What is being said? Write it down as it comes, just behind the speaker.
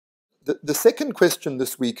The second question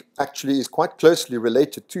this week actually is quite closely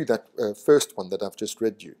related to that first one that I've just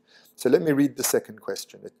read you. So let me read the second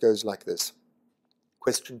question. It goes like this.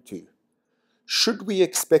 Question 2. Should we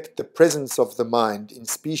expect the presence of the mind in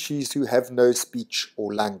species who have no speech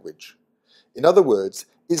or language? In other words,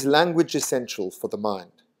 is language essential for the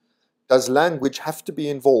mind? Does language have to be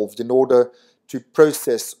involved in order to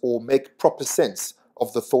process or make proper sense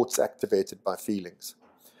of the thoughts activated by feelings?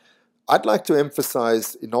 I'd like to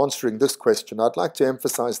emphasize, in answering this question, I'd like to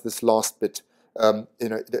emphasize this last bit.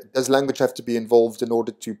 Does language have to be involved in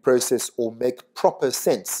order to process or make proper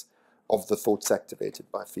sense of the thoughts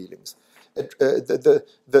activated by feelings?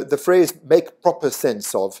 The phrase "make proper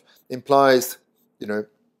sense of" implies,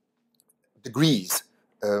 degrees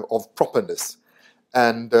of properness,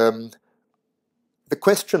 and the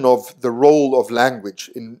question of the role of language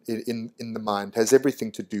in the mind has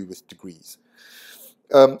everything to do with degrees.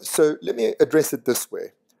 So let me address it this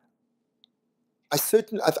way. I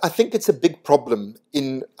think it's a big problem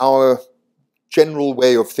in our general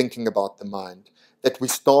way of thinking about the mind that we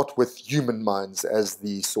start with human minds as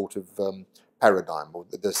the sort of paradigm, or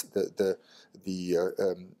the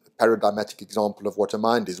paradigmatic example of what a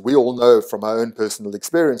mind is. We all know from our own personal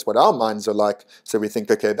experience what our minds are like, so we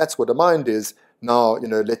think, okay, that's what a mind is. Now,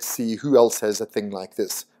 let's see who else has a thing like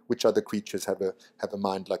this. Which other creatures have a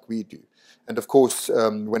mind like we do? And of course,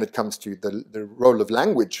 when it comes to the role of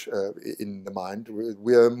language in the mind,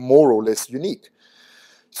 we're more or less unique.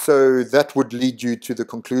 So that would lead you to the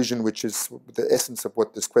conclusion, which is the essence of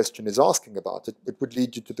what this question is asking about. It would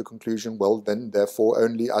lead you to the conclusion, well, then, therefore,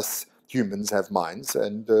 only us humans have minds,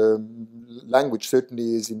 and language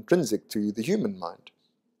certainly is intrinsic to the human mind.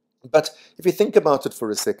 But if you think about it for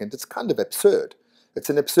a second, it's kind of absurd. It's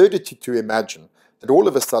an absurdity to imagine that all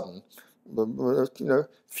of a sudden, a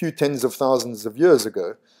few tens of thousands of years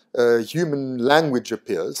ago, human language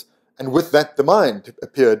appears, and with that the mind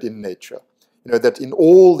appeared in nature. That in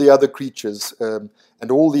all the other creatures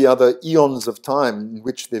and all the other eons of time in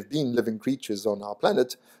which there have been living creatures on our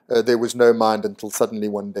planet, there was no mind until suddenly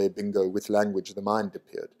one day, bingo, with language the mind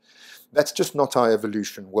appeared. That's just not how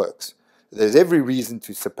evolution works. There's every reason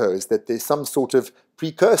to suppose that there's some sort of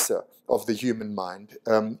precursor of the human mind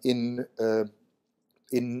in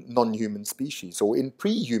non-human species or in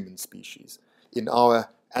pre-human species, in our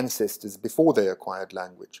ancestors before they acquired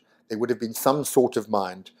language. There would have been some sort of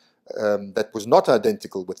mind that was not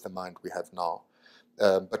identical with the mind we have now,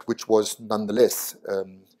 but which was nonetheless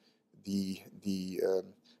the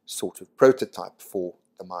sort of prototype for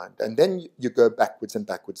the mind. And then you go backwards and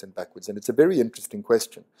backwards and backwards, and it's a very interesting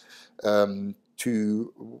question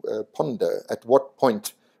to ponder. At what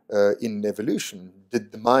point in evolution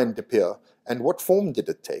did the mind appear, and what form did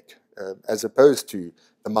it take, as opposed to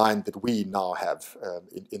the mind that we now have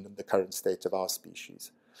in the current state of our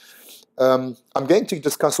species? I'm going to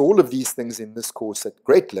discuss all of these things in this course at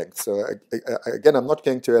great length, so again, I'm not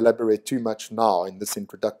going to elaborate too much now in this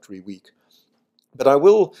introductory week, but I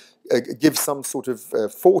will give some sort of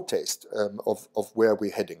foretaste of where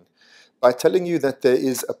we're heading by telling you that there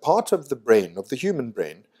is a part of the brain, of the human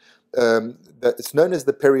brain, that is known as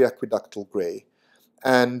the periaqueductal gray,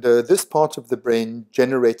 and this part of the brain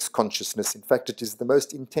generates consciousness. In fact, it is the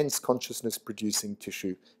most intense consciousness-producing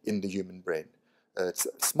tissue in the human brain. It's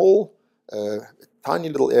small, tiny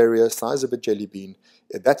little area, size of a jelly bean.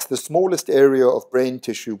 That's the smallest area of brain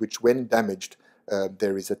tissue which, when damaged,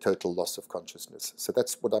 there is a total loss of consciousness. So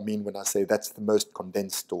that's what I mean when I say that's the most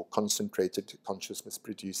condensed or concentrated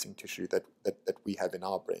consciousness-producing tissue that we have in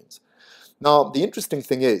our brains. Now, the interesting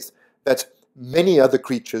thing is that many other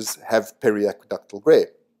creatures have periaqueductal gray.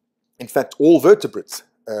 In fact, all vertebrates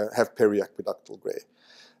have periaqueductal gray.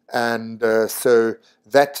 And so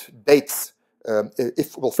that dates,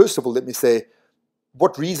 well, first of all, let me say,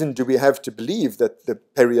 what reason do we have to believe that the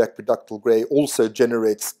periaqueductal gray also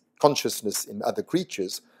generates consciousness in other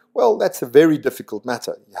creatures? Well, that's a very difficult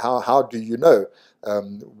matter. How do you know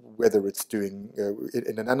whether it's doing,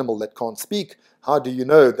 in an animal that can't speak, how do you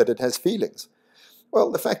know that it has feelings? Well,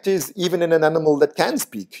 the fact is, even in an animal that can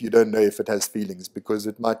speak, you don't know if it has feelings, because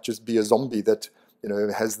it might just be a zombie that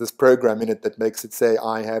has this program in it that makes it say,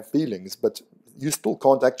 I have feelings, but you still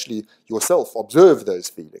can't actually yourself observe those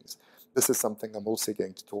feelings. This is something I'm also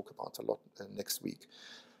going to talk about a lot next week.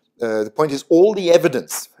 The point is, all the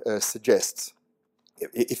evidence suggests,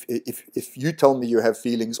 if you tell me you have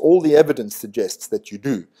feelings, all the evidence suggests that you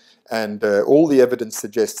do. And all the evidence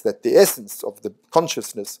suggests that the essence of the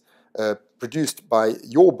consciousness produced by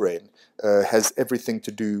your brain has everything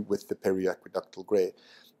to do with the periaqueductal gray.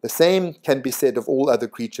 The same can be said of all other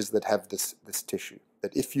creatures that have this tissue.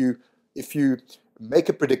 That if you make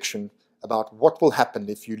a prediction about what will happen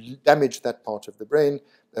if you damage that part of the brain,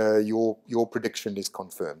 your prediction is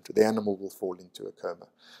confirmed. The animal will fall into a coma.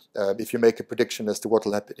 If you make a prediction as to what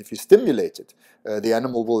will happen if you stimulate it, the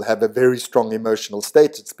animal will have a very strong emotional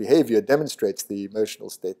state. Its behavior demonstrates the emotional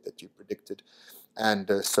state that you predicted,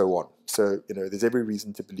 and so on. So, there's every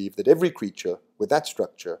reason to believe that every creature with that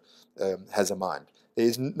structure has a mind. There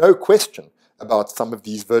is no question about some of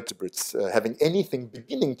these vertebrates having anything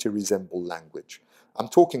beginning to resemble language. I'm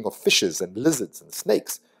talking of fishes and lizards and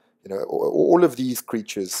snakes. All of these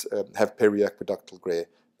creatures have periaqueductal gray,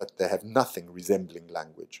 but they have nothing resembling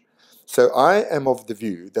language. So I am of the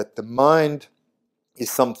view that the mind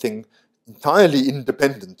is something entirely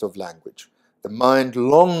independent of language. The mind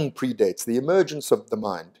long predates the emergence of the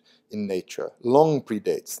mind in nature, long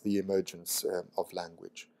predates the emergence of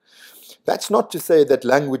language. That's not to say that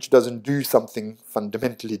language doesn't do something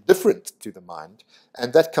fundamentally different to the mind,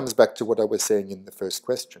 and that comes back to what I was saying in the first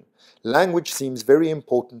question. Language seems very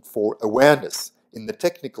important for awareness in the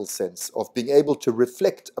technical sense of being able to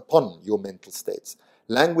reflect upon your mental states.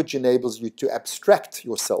 Language enables you to abstract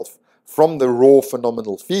yourself from the raw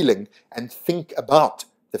phenomenal feeling and think about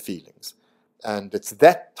the feelings. And it's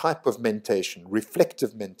that type of mentation,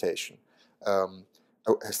 reflective mentation,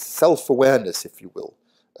 self-awareness, if you will,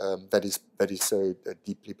 that is so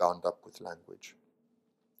deeply bound up with language.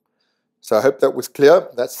 So I hope that was clear.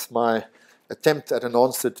 That's my attempt at an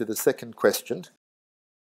answer to the second question.